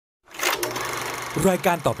รายก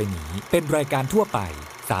ารต่อไปนี้เป็นรายการทั่วไป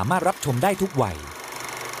สามารถรับชมได้ทุกวัย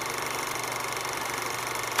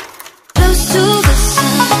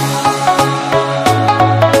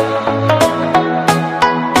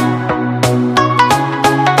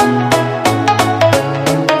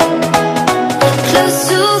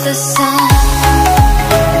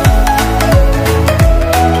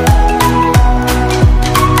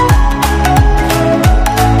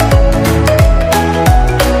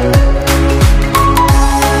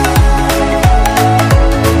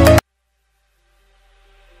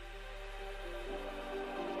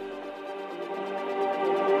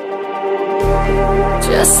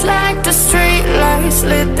Just like the street lights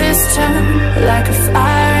lit this town, like a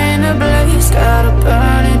fire in a blaze, gotta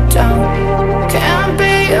burn it down. Can't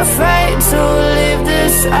be afraid to leave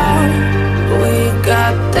this out. We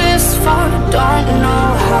got this far, don't know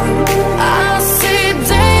how. I see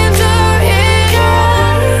danger in your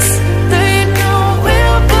eyes. They know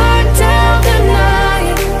we'll burn down the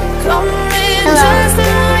night. Coming just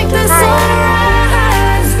like the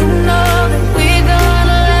sunrise. You know that we're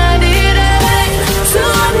gonna light it up.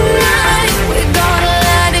 Tonight, we're gonna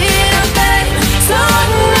light it up.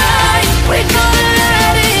 Tonight, we're gonna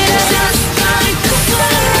light it up. Just like the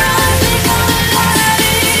sunrise, we're gonna light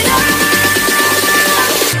it up.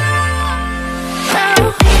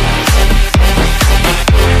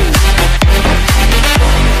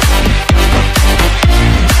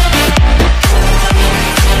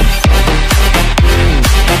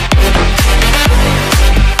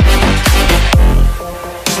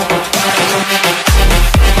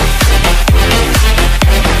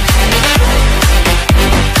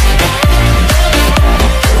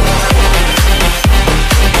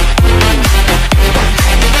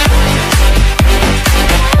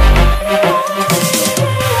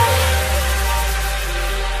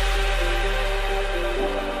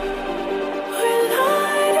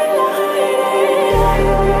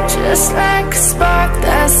 Just like a spark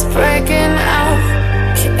that's breaking out.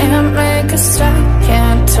 Can't make a stop,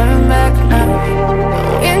 can't turn back now.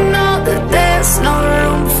 We know that there's no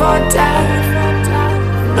room for doubt.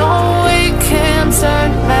 No, we can't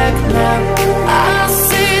turn back now. I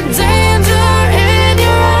see danger in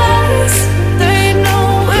your eyes. They know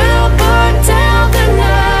we'll burn down the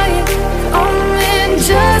night. Coming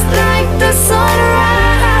just like the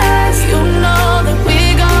sunrise. You know that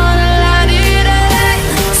we're gonna light it up.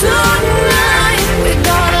 Tonight, we're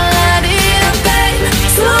gonna light it up.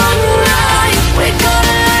 Tonight, we're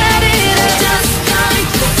gonna light it up. Just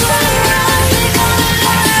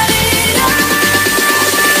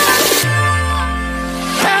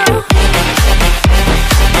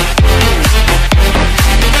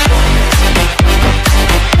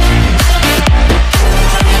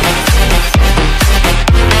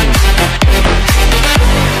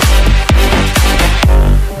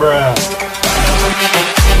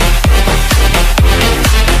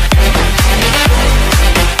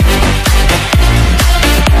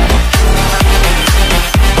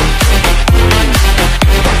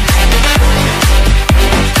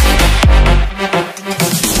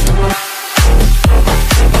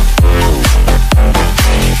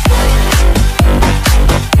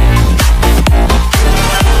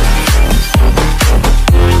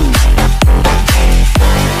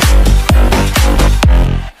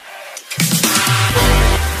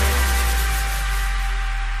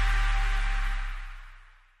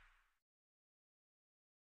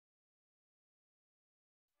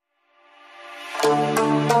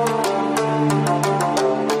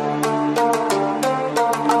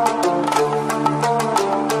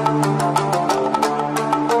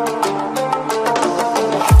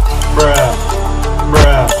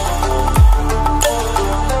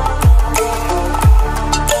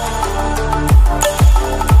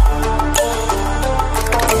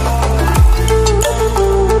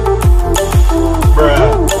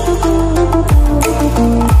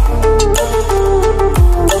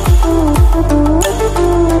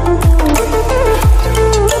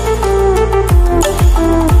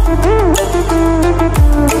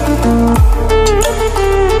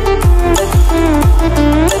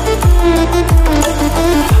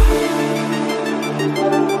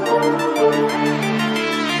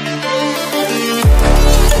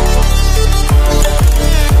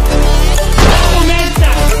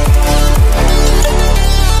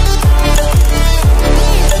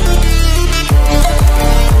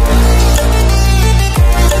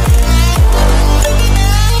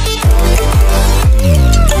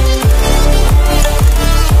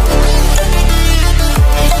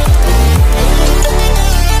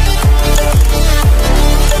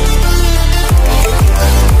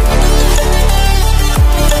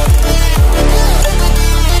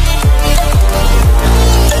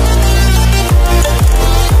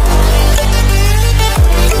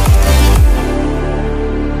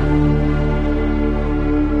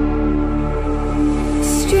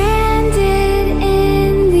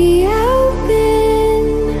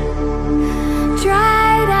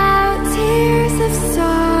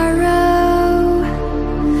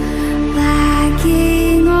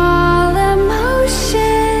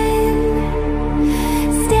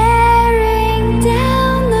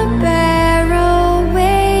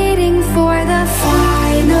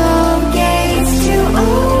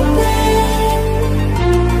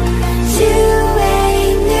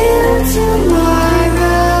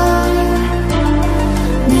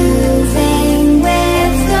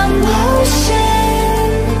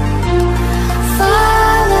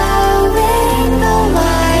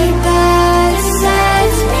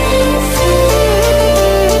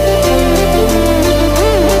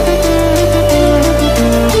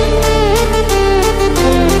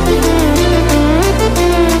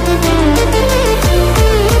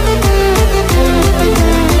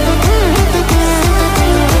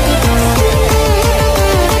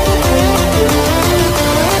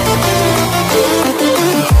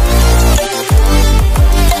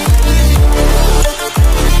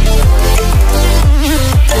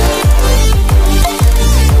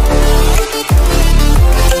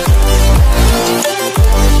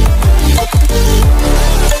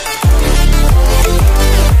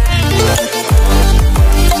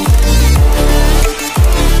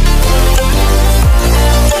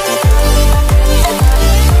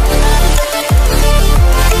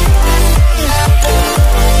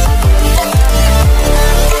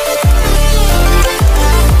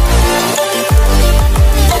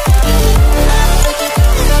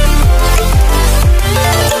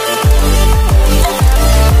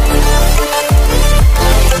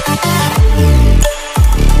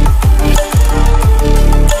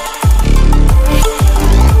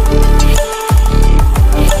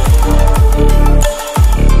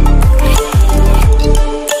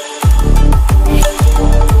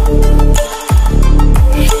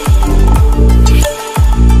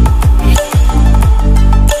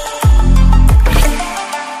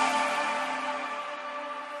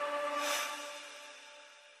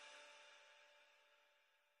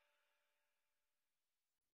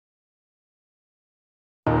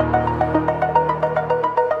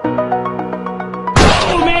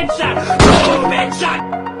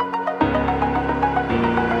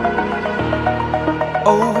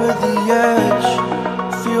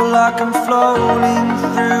I'm floating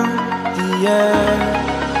through the air.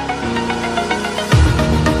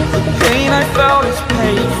 The pain I felt is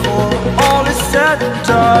paid for, all is said and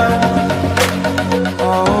done.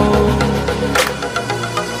 Oh,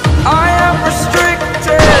 I am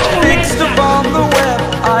restricted, fixed upon the web.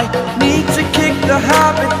 I need to kick the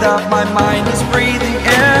habit that my mind is breathing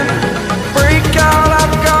in. Break out,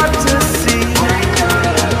 I've got to see.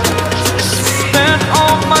 Spent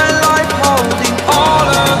all my life holding all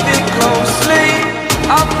of it closely.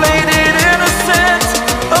 I played it innocent,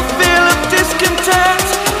 a feel of discontent.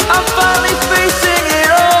 I'm finally facing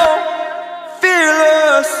it all,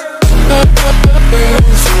 fearless.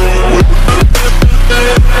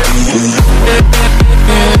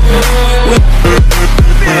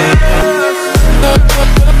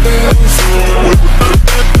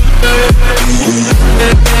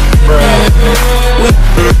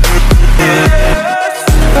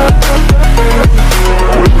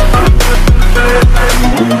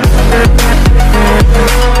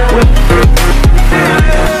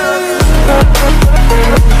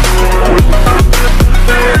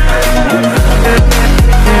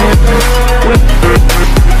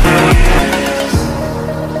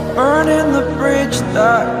 Burning the bridge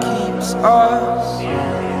that keeps us.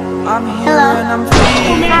 I'm here and I'm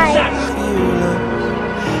feeling fearless.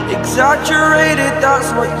 Exaggerated,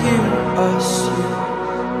 that's what you assume.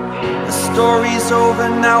 The story's over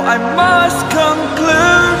now, I must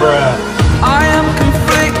conclude. I am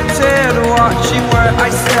conflicted, watching where I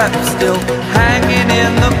step still, hanging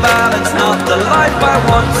in the balance. Not the life I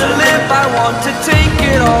want to live, I want to take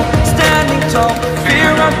it all. Standing tall, fear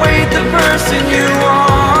I've weighed the person you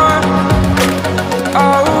are.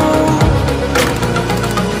 Oh,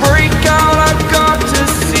 break out, I've got to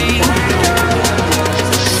see.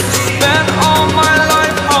 Spent all my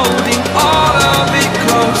life holding all of it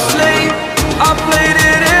closely. I played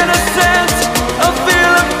it innocent, a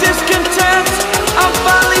feel of discontent. I'm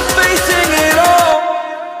finally facing it all,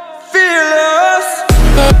 fearless.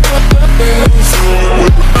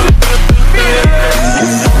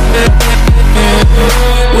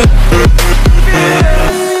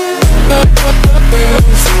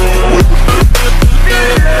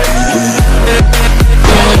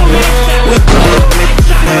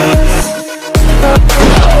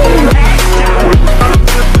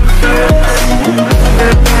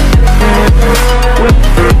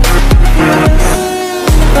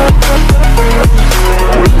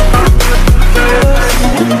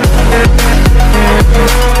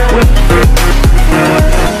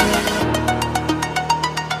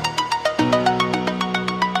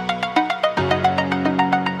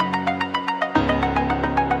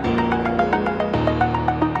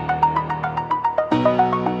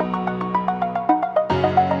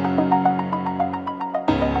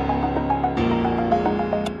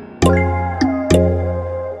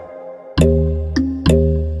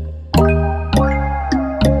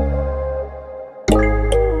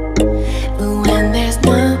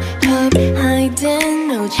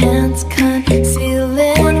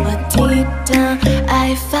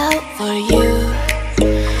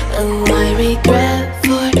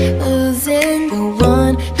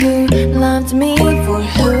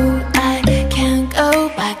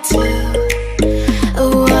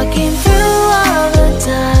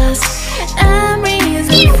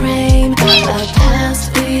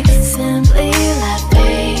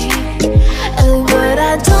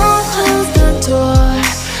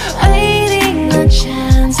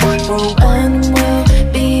 For when we'll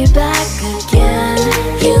be back again.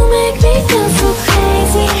 You make me feel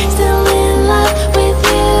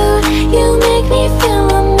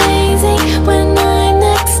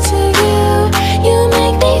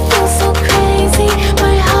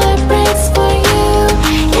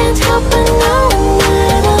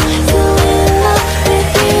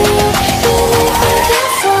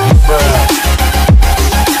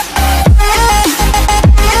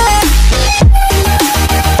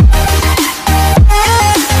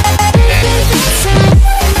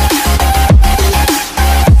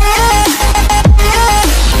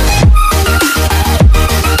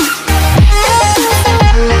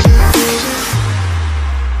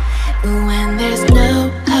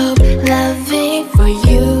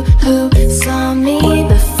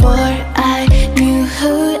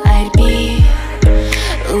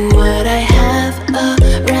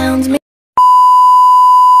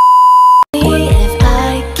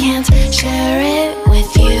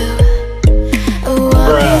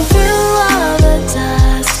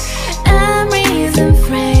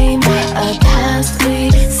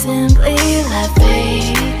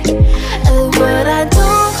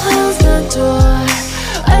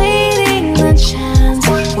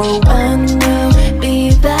we'll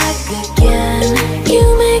be back again. You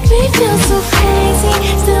make me feel so crazy,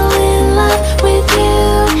 still in love with you.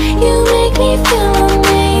 You make me feel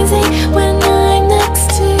amazing when I'm next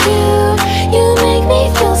to you. You make me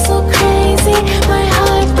feel so crazy, my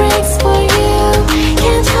heart breaks for you.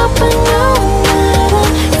 Can't help but know that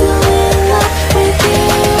I'm still in love with you.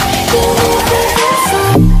 You make me feel so.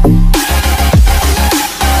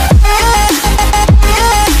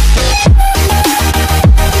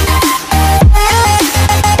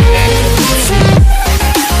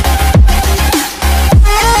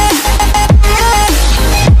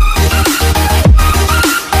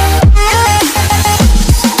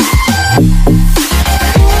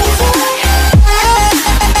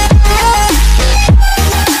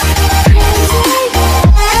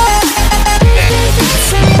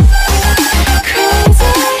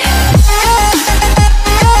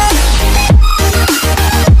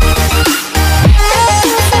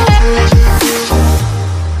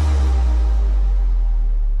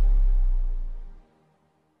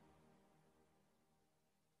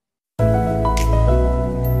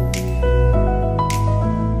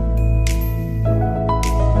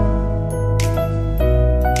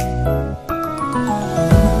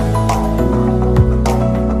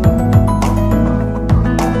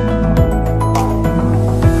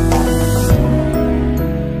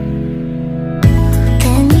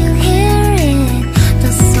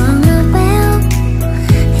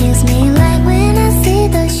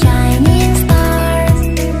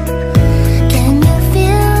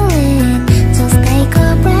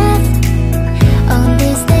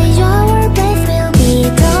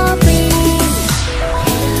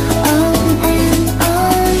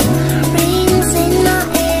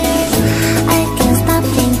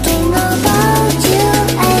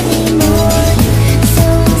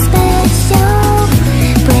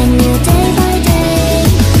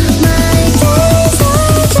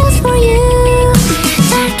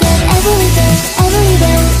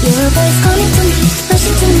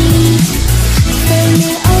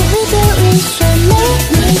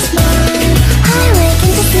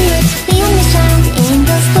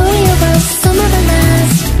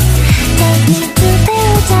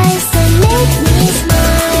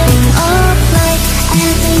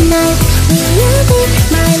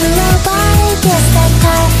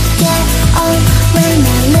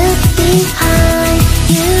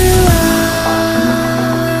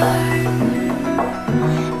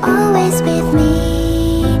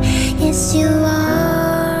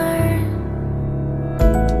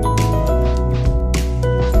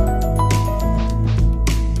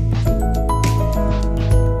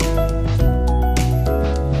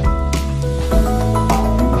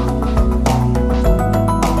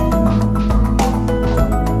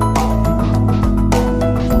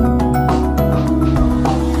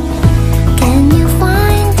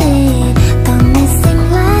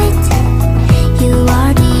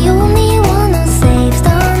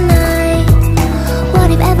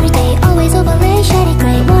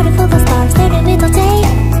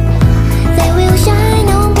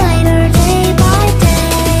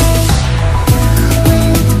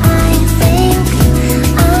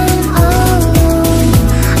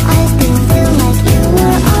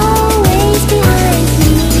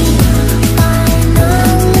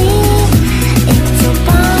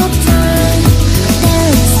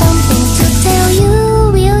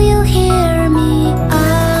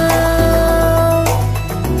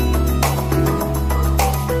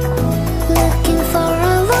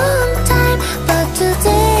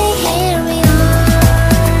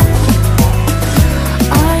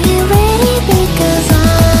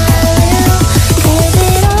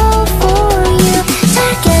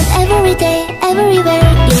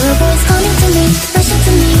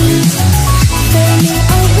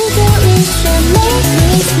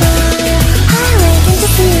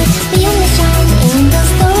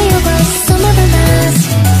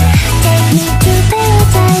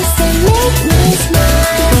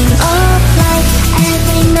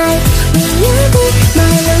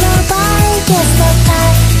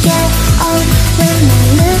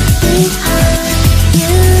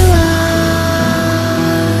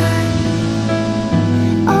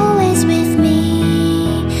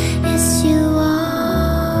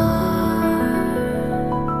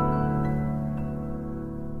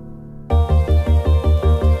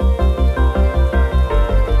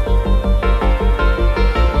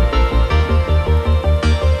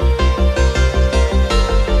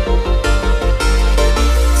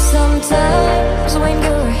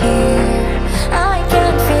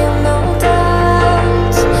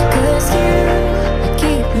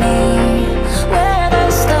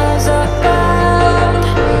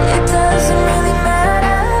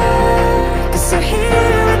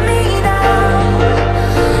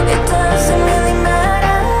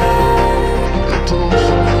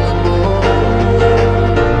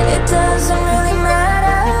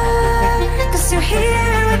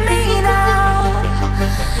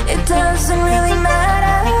 doesn't really